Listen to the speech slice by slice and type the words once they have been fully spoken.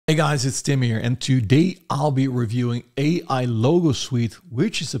Hey guys, it's Tim here, and today I'll be reviewing AI Logo Suite,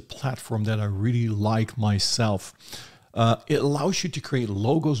 which is a platform that I really like myself. It allows you to create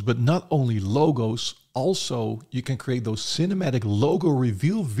logos, but not only logos, also you can create those cinematic logo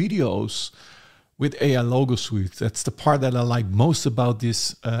reveal videos with AI Logo Suite. That's the part that I like most about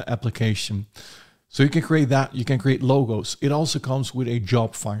this application. So you can create that, you can create logos. It also comes with a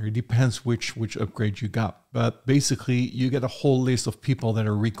job finder. It depends which upgrade you got. But basically you get a whole list of people that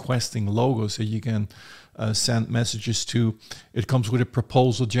are requesting logos that you can send messages to. It comes with a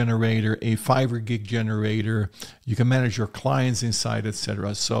proposal generator, a Fiverr gig generator. You can manage your clients inside,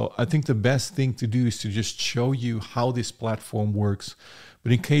 etc. So I think the best thing to do is to just show you how this platform works.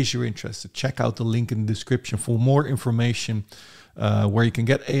 But in case you're interested, check out the link in the description for more information. Where you can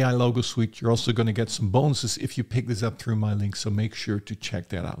get AI Logo Suite. You're also going to get some bonuses if you pick this up through my link, so make sure to check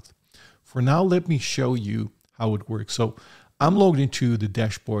that out. For now, let me show you how it works. So I'm logged into the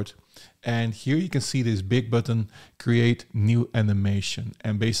dashboard, and here you can see this big button, Create New Animation.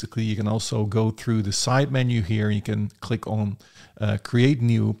 And basically you can also go through the side menu here, and you can click on Create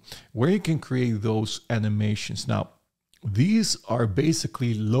New, where you can create those animations. Now, these are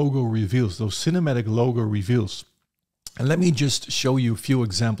basically logo reveals, those cinematic logo reveals. And let me just show you a few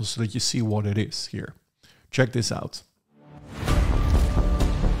examples so that you see what it is here. Check this out.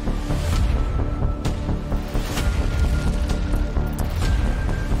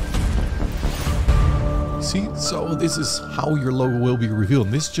 See, so this is how your logo will be revealed.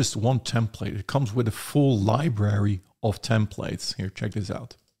 And this is just one template. It comes with a full library of templates. Here, check this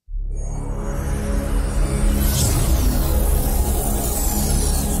out.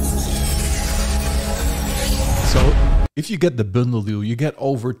 So if you get the bundle deal, you get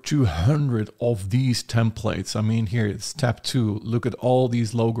over 200 of these templates. I mean, here it's tab 2. Look at all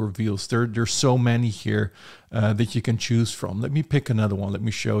these logo reveals. There's so many here that you can choose from. Let me pick another one. Let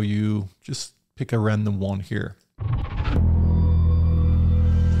me show you. Just pick a random one here.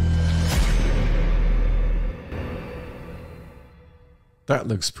 That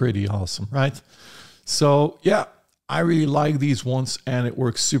looks pretty awesome, right? So yeah, I really like these ones, and it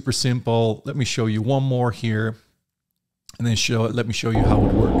works super simple. Let me show you one more here. And then let me show you how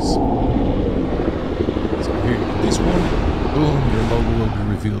it works. So here, this one, boom, your logo will be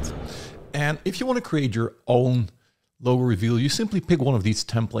revealed. And if you want to create your own logo reveal, you simply pick one of these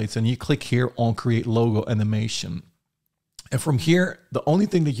templates and you click here on Create Logo Animation. And from here, the only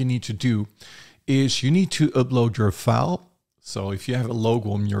thing that you need to do is you need to upload your file. So if you have a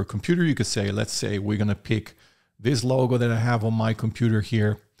logo on your computer, you could say, let's say we're going to pick this logo that I have on my computer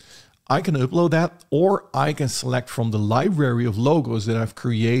here. I can upload that, or I can select from the library of logos that I've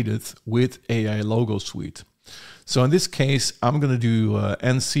created with AI Logo Suite. So in this case, I'm going to do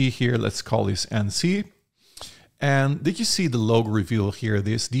NC here. Let's call this NC. And did you see the logo reveal here?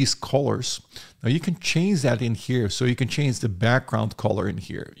 These colors. Now you can change that in here. So you can change the background color in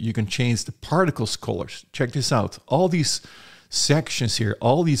here. You can change the particles colors. Check this out. All these sections here,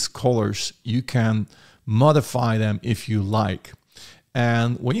 all these colors, you can modify them if you like.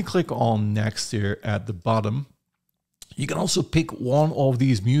 And when you click on next here at the bottom, you can also pick one of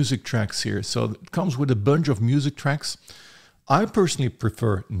these music tracks here. So it comes with a bunch of music tracks. I personally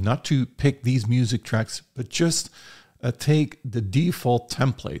prefer not to pick these music tracks, but just take the default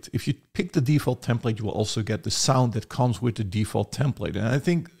template. If you pick the default template, you will also get the sound that comes with the default template. And I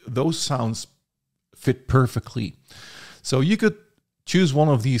think those sounds fit perfectly. So you could choose one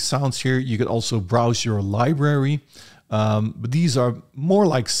of these sounds here. You could also browse your library. But these are more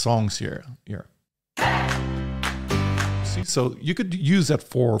like songs here. See, so you could use that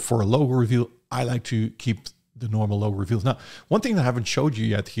for a logo reveal. I like to keep the normal logo reveals. Now, one thing that I haven't showed you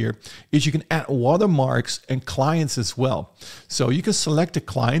yet here is you can add watermarks and clients as well. So you can select a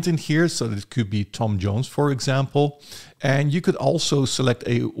client in here. So that it could be Tom Jones, for example. And you could also select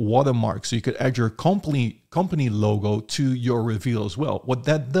a watermark. So you could add your company logo to your reveal as well. What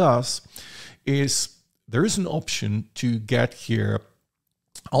that does is there is an option to get here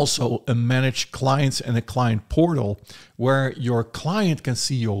also a manage clients and a client portal where your client can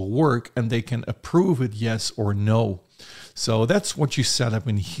see your work and they can approve it yes or no. So that's what you set up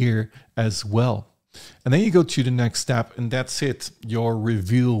in here as well. And then you go to the next step and that's it. Your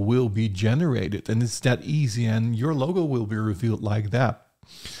reveal will be generated, and it's that easy, and your logo will be revealed like that.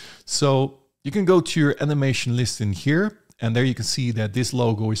 So you can go to your animation list in here. And there you can see that this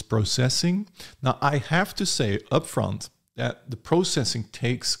logo is processing. Now, I have to say upfront that the processing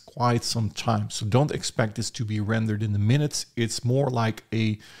takes quite some time. So don't expect this to be rendered in the minutes. It's more like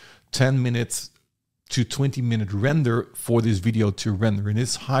a 10 minutes to 20-minute render for this video to render, and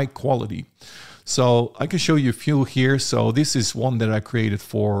it's high quality. So I can show you a few here. So this is one that I created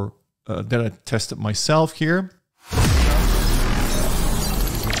for, that I tested myself here.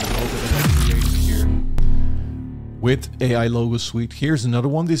 With AI Logo Suite. Here's another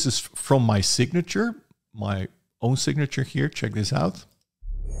one. This is from my signature, my own signature here. Check this out.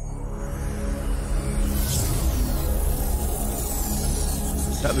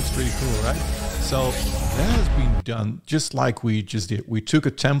 That looks pretty cool, right? So that has been done just like we just did. We took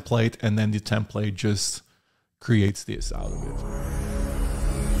a template and then the template just creates this out of it.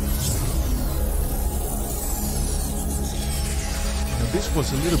 Now this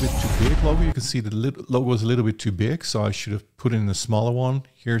was a little bit too big logo. You can see the logo was a little bit too big, so I should have put in a smaller one.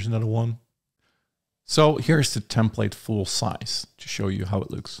 Here's another one. So here's the template full size to show you how it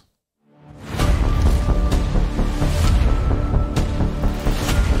looks.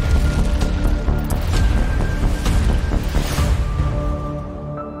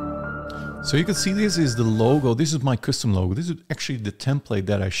 So you can see this is the logo. This is my custom logo. This is actually the template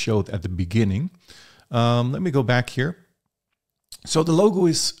that I showed at the beginning. Let me go back here. So the logo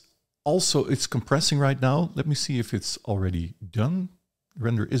is also, it's compressing right now. Let me see if it's already done.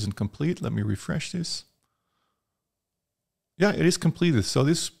 Render isn't complete. Let me refresh this. Yeah, it is completed. So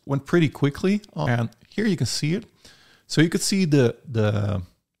this went pretty quickly. And here you can see it. So you can see the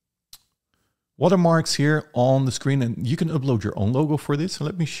watermarks here on the screen, and you can upload your own logo for this. So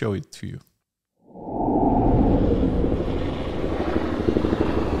let me show it to you.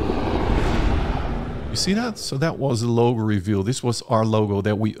 You see that? So that was the logo reveal. This was our logo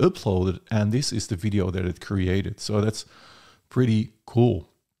that we uploaded, and this is the video that it created. So that's pretty cool.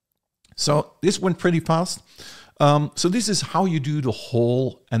 So this went pretty fast. So this is how you do the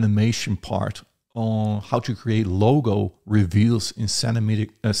whole animation part on how to create logo reveals in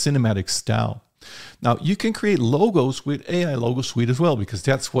cinematic style. Now you can create logos with AI Logo Suite as well, because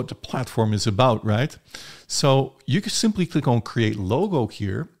that's what the platform is about, right? So you can simply click on Create Logo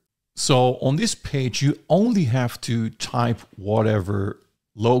here. So on this page, you only have to type whatever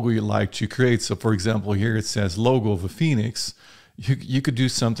logo you like to create. So for example, here it says logo of a phoenix. You could do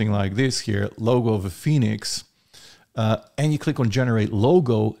something like this here, logo of a phoenix, and you click on generate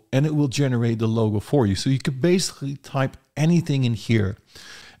logo and it will generate the logo for you. So you could basically type anything in here.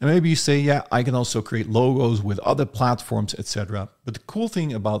 And maybe you say, yeah, I can also create logos with other platforms, etc. But the cool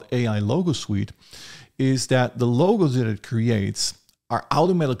thing about AI Logo Suite is that the logos that it creates are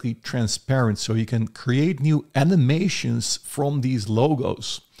automatically transparent, so you can create new animations from these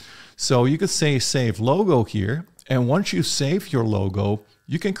logos. So you could say save logo here, and once you save your logo,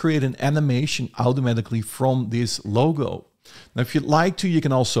 you can create an animation automatically from this logo. Now, if you'd like to, you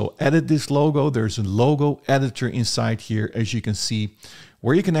can also edit this logo. There's a logo editor inside here, as you can see,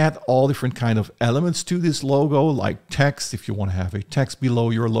 where you can add all different kind of elements to this logo, like text, if you want to have a text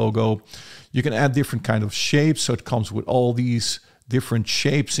below your logo. You can add different kind of shapes, so it comes with all these different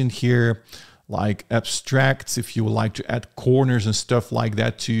shapes in here, like abstracts, if you would like to add corners and stuff like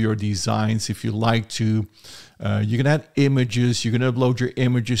that to your designs. If you like to, you can add images, you can upload your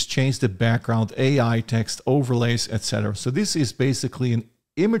images, change the background, AI text, overlays, etc. So this is basically an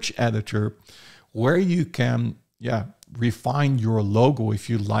image editor where you can, refine your logo if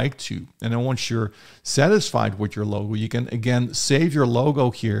you like to. And then once you're satisfied with your logo, you can again save your logo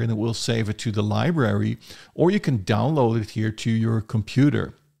here and it will save it to the library, or you can download it here to your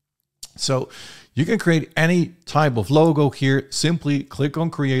computer. So you can create any type of logo here. Simply click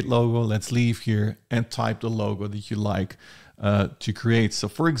on create logo. Let's leave here and type the logo that you like to create. So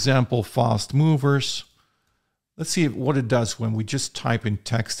for example, fast movers. Let's see what it does when we just type in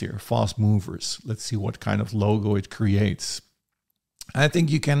text here, fast movers. Let's see what kind of logo it creates. I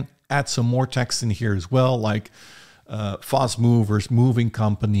think you can add some more text in here as well, like fast movers, moving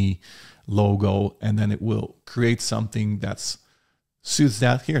company logo, and then it will create something that suits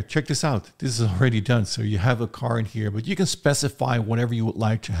that. Here, check this out. This is already done. So you have a car in here, but you can specify whatever you would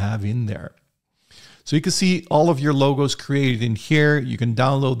like to have in there. So you can see all of your logos created in here. You can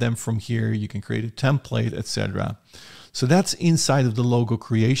download them from here. You can create a template, etc. So that's inside of the logo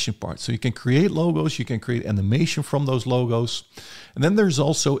creation part. So you can create logos, you can create animation from those logos. And then there's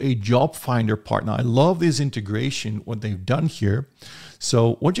also a job finder part. Now I love this integration, what they've done here.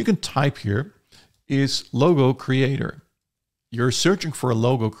 So what you can type here is logo creator. You're searching for a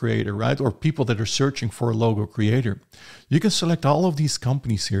logo creator, right? Or people that are searching for a logo creator. You can select all of these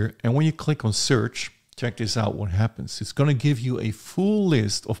companies here. And when you click on search, check this out, what happens. It's going to give you a full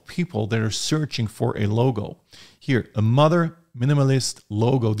list of people that are searching for a logo. Here, a mother minimalist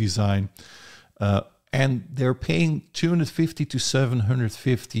logo design. And they're paying $250 to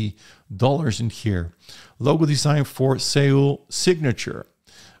 $750 in here. Logo design for Seoul signature.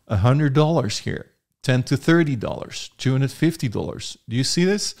 $100 here, $10 to $30, $250. Do you see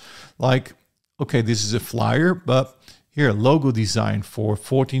this? Like, okay, this is a flyer, but here, logo design for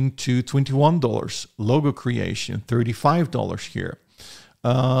 $14 to $21. Logo creation, $35 here.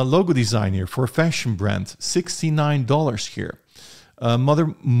 Logo design here for a fashion brand, $69 here.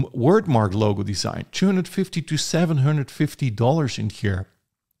 Wordmark logo design, $250 to $750 in here.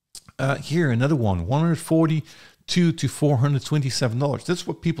 Here, another one, $142 to $427. That's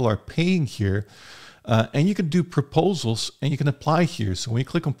what people are paying here. And you can do proposals and you can apply here. So when you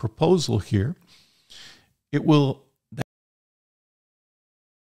click on proposal here, it will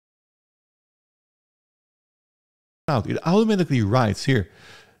it automatically writes here,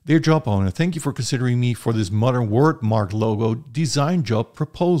 dear job owner, thank you for considering me for this modern wordmark logo design job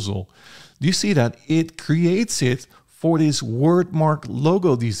proposal. Do you see that? It creates it for this wordmark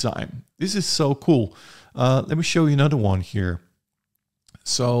logo design. This is so cool. Let me show you another one here.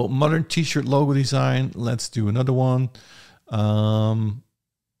 So modern t-shirt logo design. Let's do another one.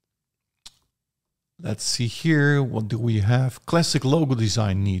 Let's see here. What do we have? Classic logo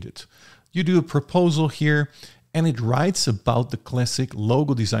design needed. You do a proposal here and it writes about the classic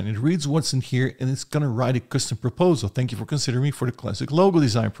logo design. It reads what's in here and it's going to write a custom proposal. Thank you for considering me for the classic logo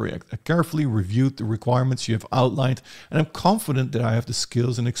design project. I carefully reviewed the requirements you have outlined and I'm confident that I have the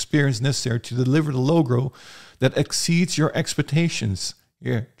skills and experience necessary to deliver the logo that exceeds your expectations.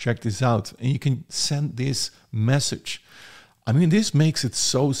 Here, check this out. And you can send this message. I mean, this makes it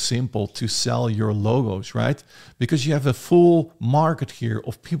so simple to sell your logos, right? Because you have a full market here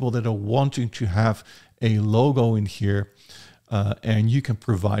of people that are wanting to have a logo in here and you can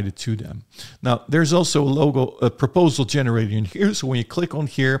provide it to them. Now, there's also a proposal generator in here. So when you click on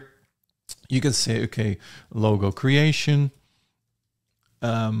here, you can say, okay, logo creation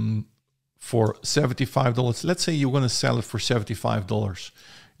for $75. Let's say you want to sell it for $75.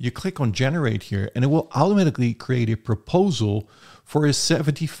 You click on generate here and it will automatically create a proposal for a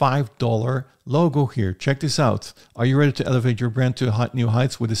 $75 logo here. Check this out. Are you ready to elevate your brand to new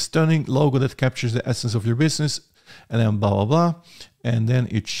heights with a stunning logo that captures the essence of your business? And then blah, blah, blah. And then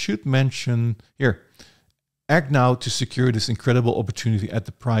it should mention here, act now to secure this incredible opportunity at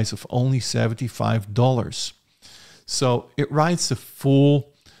the price of only $75. So it writes a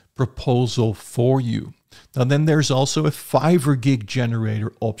full proposal for you. Now then there's also a Fiverr gig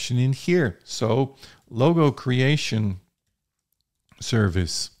generator option in here. So logo creation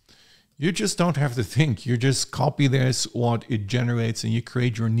service. You just don't have to think. You just copy this, what it generates, and you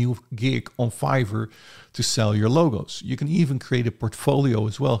create your new gig on Fiverr to sell your logos. You can even create a portfolio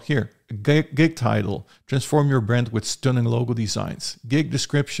as well. Here, a gig title, transform your brand with stunning logo designs. Gig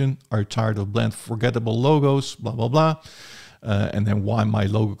description, are you tired of bland, forgettable logos, blah, blah, blah. And then why my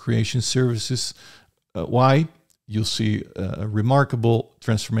logo creation services. Why? You'll see a remarkable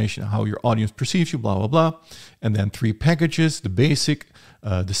transformation of how your audience perceives you, blah, blah, blah. And then 3 packages, the basic,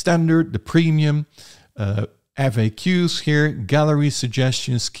 the standard, the premium, FAQs here, gallery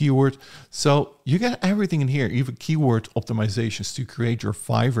suggestions, keyword. So you get everything in here, even keyword optimizations to create your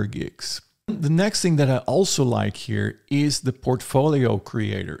Fiverr gigs. The next thing that I also like here is the portfolio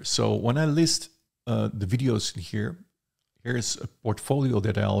creator. So when I list the videos in here, here's a portfolio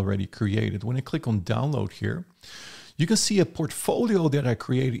that I already created. When I click on download here, you can see a portfolio that I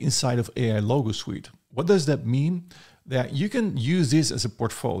created inside of AI Logo Suite. What does that mean? That you can use this as a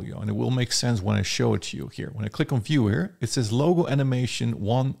portfolio and it will make sense when I show it to you here. When I click on view here, it says logo animation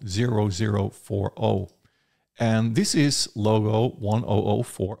 10040. And this is logo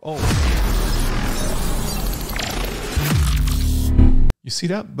 10040. You see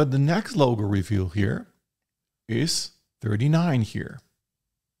that? But the next logo reveal here is 39 here.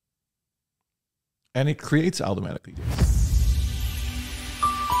 And it creates automatically this.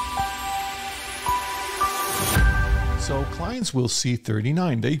 So clients will see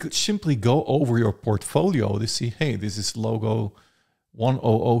 39. They could simply go over your portfolio to see, hey, this is logo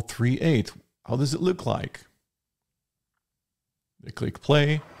 10038. How does it look like? They click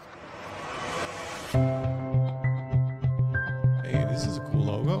play. Hey, this is a cool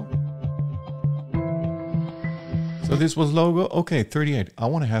logo. So this was logo, okay, 38. I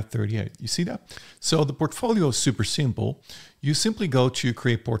want to have 38. You see that? So the portfolio is super simple. You simply go to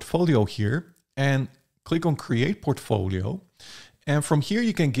create portfolio here and click on create portfolio. And from here,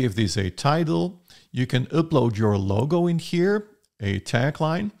 you can give this a title. You can upload your logo in here, a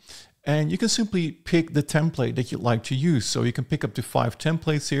tagline, and you can simply pick the template that you'd like to use. So you can pick up to 5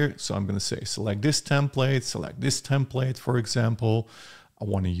 templates here. So I'm going to say, select this template, for example. I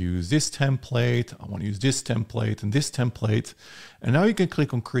want to use this template. I want to use this template and this template. And now you can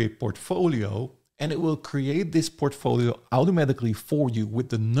click on create portfolio and it will create this portfolio automatically for you with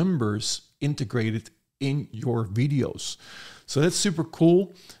the numbers integrated in your videos. So that's super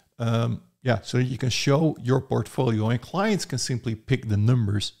cool. Yeah, so you can show your portfolio and clients can simply pick the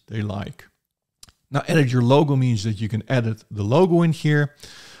numbers they like. Now, edit your logo means that you can edit the logo in here.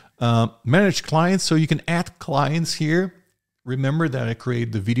 Manage clients, so you can add clients here. Remember that I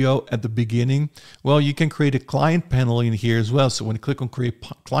created the video at the beginning. Well, you can create a client panel in here as well. So when I click on create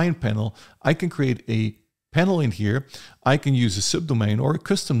client panel, I can create a panel in here. I can use a subdomain or a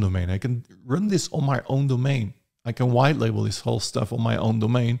custom domain. I can run this on my own domain. I can white label this whole stuff on my own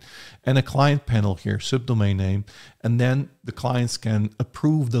domain, and a client panel here, subdomain name. And then the clients can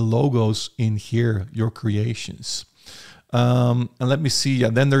approve the logos in here, your creations. And let me see. Yeah,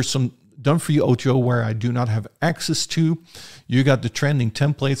 then there's some done for you OTO where I do not have access to. You got the trending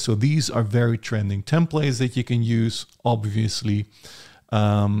templates. So these are very trending templates that you can use, obviously.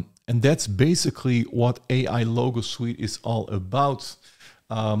 And that's basically what AI Logo Suite is all about.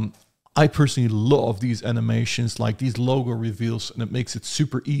 I personally love these animations, like these logo reveals, and it makes it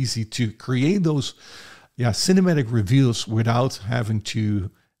super easy to create those cinematic reveals without having to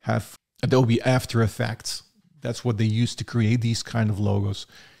have Adobe After Effects. That's what they use to create these kind of logos.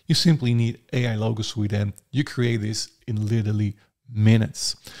 You simply need AI Logo Suite and you create this in literally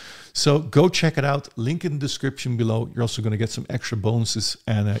minutes. So go check it out. Link in the description below. You're also going to get some extra bonuses.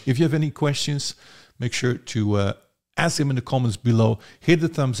 And if you have any questions, make sure to ask them in the comments below. Hit the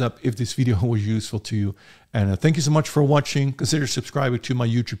thumbs up if this video was useful to you. And thank you so much for watching. Consider subscribing to my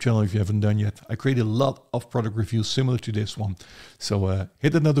YouTube channel if you haven't done yet. I create a lot of product reviews similar to this one. So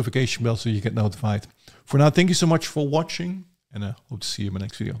hit the notification bell so you get notified. For now, thank you so much for watching. And I hope to see you in my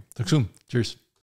next video. Talk soon. Cheers.